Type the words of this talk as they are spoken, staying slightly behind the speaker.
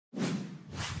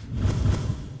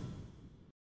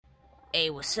Hey,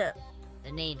 what's up?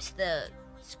 The name's Thug,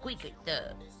 Squeaker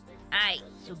Thug. Alright,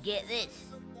 so get this.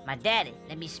 My daddy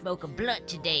let me smoke a blunt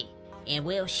today, and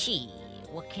well,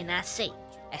 what can I say?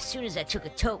 As soon as I took a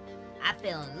toke, I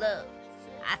fell in love.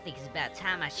 I think it's about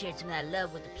time I shared some of that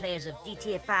love with the players of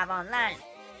GTA 5 Online.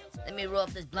 Let me roll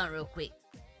up this blunt real quick.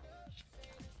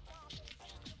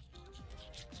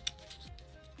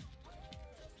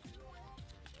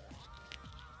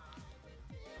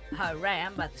 Alright,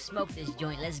 I'm about to smoke this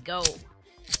joint. Let's go.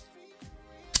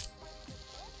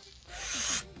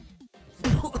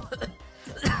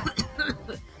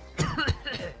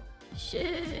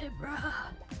 Shit, bro.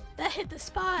 That hit the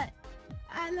spot.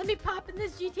 Alright, let me pop in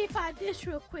this GTA 5 dish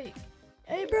real quick.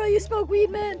 Hey, bro, you smoke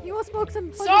weed, man? You want to smoke some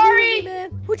fucking weed,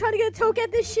 man? Who trying to get a toke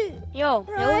at this shit? Yo,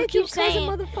 bro, who keeps saying?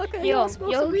 Motherfucker. Yo,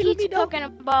 who keeps talking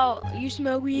about you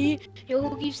smoke weed? Yo,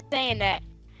 who keeps saying that?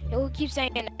 Yo, who keeps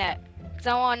saying that? Cause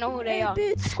I wanna know who they are.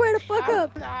 Bitch, square the fuck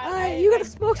up. Alright, you gonna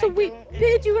smoke some weed,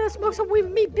 bitch. You gonna smoke some weed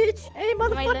with me, bitch. Hey,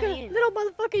 motherfucker, little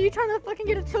motherfucker, you trying to fucking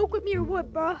get a toke with me or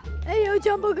what, bro? Hey, yo,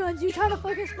 Jumbo Guns, you trying to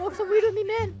fucking smoke some weed with me,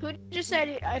 man? Who just said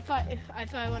it? I thought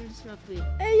I wanted to smoke weed.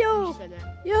 Hey, yo,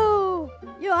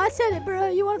 yo, I said it, bro.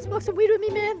 You wanna smoke some weed with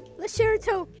me, man? Let's share a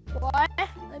toke. What?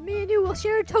 Me and you will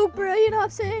share a toke, bro. You know what I'm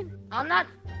saying? I'm not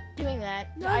doing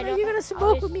that. No, you're gonna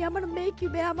smoke with me. I'm gonna make you,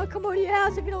 man. I'm gonna come over to your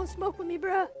house if you don't smoke with me,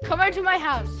 bro. Come over to my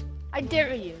house. I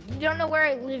dare you. You don't know where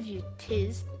I live, you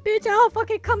tiz. Bitch, I'll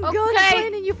fucking come guns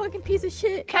blazing, you fucking piece of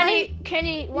shit. Kenny, tell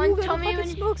me when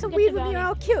you smoke some weed with me or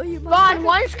I'll kill you, Vaughn,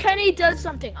 once Kenny does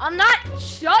something, I'm not.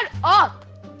 Shut up.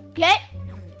 Get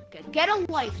a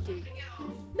life, dude.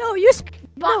 No, you're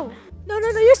No,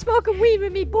 you're smoking weed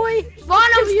with me, boy. Vaughn,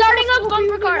 I'm starting up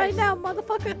bumper cars right now,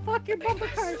 motherfucker. Fuck your bumper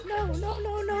cars. No.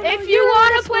 If you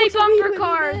want to play bumper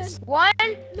cars, one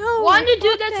to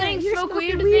do that thing, smoke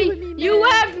weed with me. You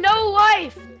have no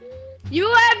life. You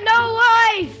have no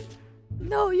life.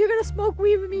 No, you're gonna smoke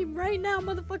weed with me right now,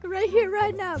 motherfucker. Right here,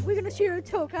 right now. We're gonna share a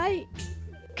toke, alright?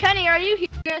 Kenny, are you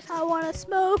here? I wanna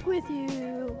smoke with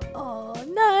you all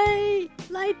night.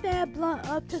 Light that blunt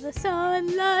up to the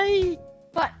sunlight.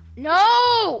 But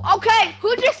no! Okay,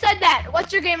 who just said that?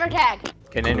 What's your gamer tag?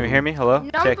 Can anyone hear me? Hello?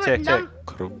 Check.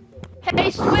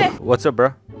 Hey, Swift. What's up,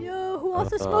 bro? Yo, who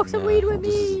wants to smoke some weed with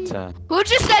me? Who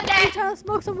just said that? You trying to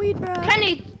smoke some weed, bro?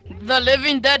 Kenny. The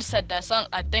Living Dead said that, son,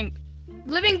 I think.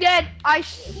 Living Dead, I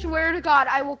swear to God,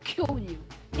 I will kill you.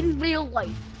 In real life.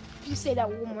 If you say that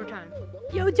one more time.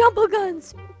 Yo, Jumbo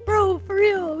Guns. Bro, for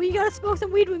real. You gotta smoke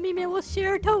some weed with me, man. We'll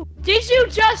share a toke. Did you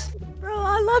just... Bro,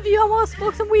 I love you. I want to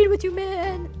smoke some weed with you,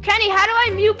 man. Kenny, how do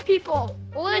I mute people?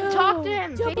 Well, then talk to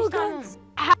him. Jumbo Guns.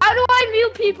 How do I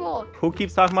mute people? Who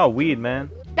keeps talking about weed, man?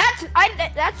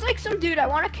 That's like some dude. I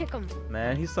want to kick him.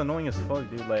 Man, he's so annoying as fuck,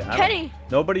 dude. Like, Kenny.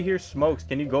 Nobody here smokes.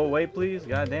 Can you go away, please?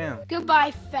 Goddamn.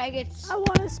 Goodbye, faggots. I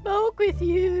want to smoke with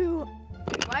you.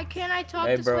 Why can't I talk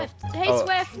to bro. Swift? Hey,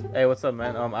 Swift. Hey, what's up,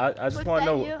 man? I just want to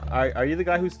know, are you the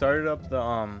guy who started up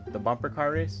the bumper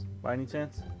car race by any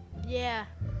chance? Yeah.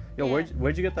 Yo,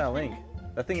 where'd you get that link?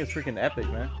 That thing is freaking epic,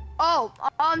 man. Oh,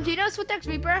 do you know SwiftX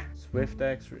Reaper?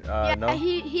 SwiftX? Yeah, no.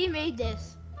 He made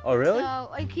this. Oh, really? So,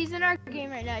 like, he's in our game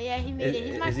right now. Yeah, he made it.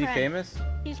 He's my friend. Is he famous?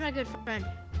 He's my good friend.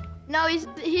 No,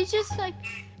 he's just like,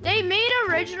 they made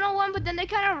an original one, but then they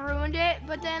kind of ruined it.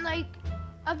 But then, like,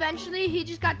 eventually he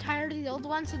just got tired of the old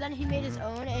one, so then he made his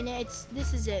own, and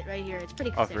this is it right here. It's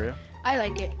pretty cool. Oh, for real? I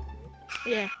like it.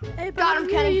 Yeah. Hey, bro, got him,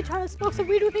 Kenny. You trying to smoke some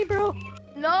weed with me, bro?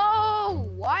 No!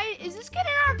 Why? Is this kid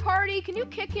in our party? Can you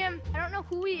kick him? I don't know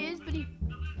who he is, but he...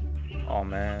 Oh,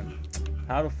 man.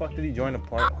 How the fuck did he join the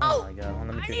party? Oh, my God.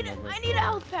 Let me kick him. I need a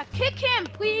health pack. Kick him,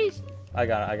 please! I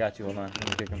got you. Hold on. Let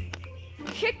me kick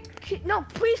him. No,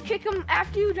 please kick him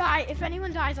after you die. If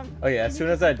anyone dies, Oh, yeah. As soon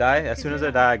as I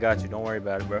die, I got you. Don't worry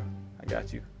about it, bro. I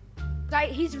got you.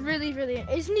 He's really,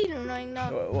 isn't he annoying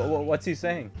though? What's he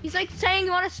saying? He's like saying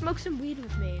you want to smoke some weed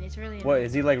with me, and it's really annoying.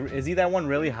 What, is he that one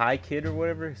really high kid or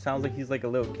whatever? Sounds like he's like a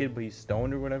little kid, but he's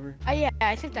stoned or whatever. Yeah,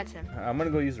 I think that's him. I'm gonna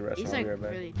go use the restroom. He's like right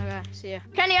back. really, okay, see ya.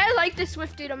 Kenny, I like this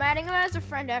Swift dude. I'm adding him as a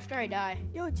friend after I die.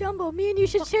 Yo, Jumbo, me and you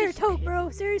should share a toke, bro.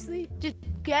 Seriously. Just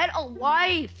get a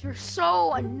life. You're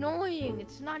so annoying.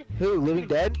 It's not... Who, Living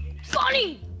Dead?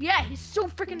 Funny! Yeah, he's so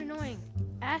freaking annoying.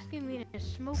 Asking me to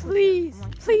smoke please with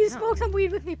him. Please smoke some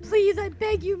weed with me, please. I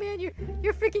beg you, man.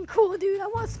 You're freaking cool, dude. I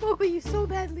want to smoke with you so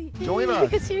badly. Join us.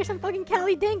 We could share some fucking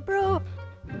Cali Dink, bro.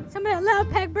 Some of that loud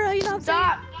pack, bro. You know what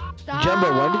I'm saying? Stop.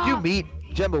 Jumbo,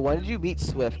 when did you meet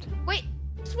Swift? Wait,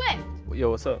 Swift. Yo,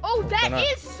 what's up? Oh, that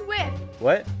is Swift.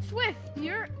 What? Swift, do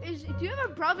you have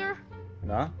a brother?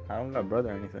 No, I don't got a brother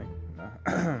or anything.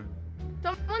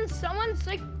 No. Someone's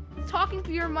like talking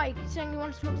to your mic saying you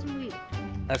want to smoke some weed.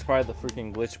 That's probably the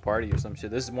freaking glitch party or some shit.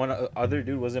 This one other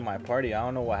dude was in my party. I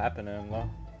don't know what happened to him though.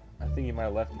 I think he might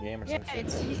have left the game or some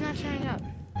shit. He's not showing up.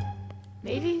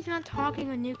 Maybe he's not talking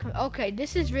with new. Okay,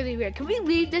 this is really weird. Can we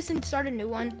leave this and start a new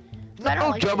one? I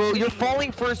don't like Jumbo, this. you're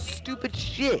falling for stupid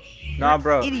shit. Nah,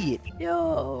 bro. Idiot.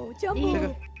 Yo,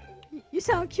 Jumbo. You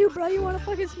sound cute, bro. You wanna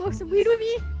fucking smoke some weed with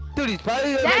me? Dude, he's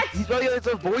probably it's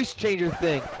a voice changer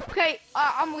thing. Okay,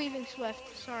 I'm leaving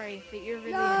Swift. Sorry, but you're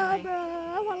really annoying. Bro.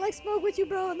 I wanna like smoke with you,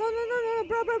 bro. No,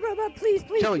 bro. Please.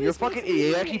 Joe, please, you're fucking idiot.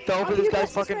 You actually fell for this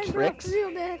guy's fucking tricks. For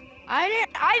real, man. I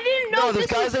didn't know. No, this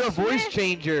guy's like a Swift. voice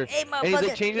changer. Hey, And he's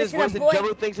like changing his voice, and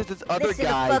Jumbo thinks it's this other Listen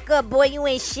guy. the fuck up, boy. You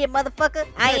ain't shit, motherfucker.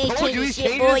 I ain't told you changing he's shit,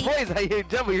 changing boy. his voice. I hear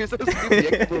Jumbo, you're so stupid.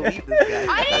 I can't believe this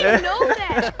guy. I didn't know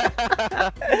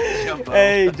that. Jumbo.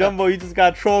 Hey, Jumbo, you just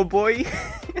got trolled, boy.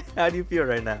 How do you feel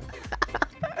right now?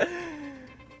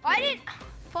 I didn't.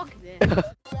 Fuck this.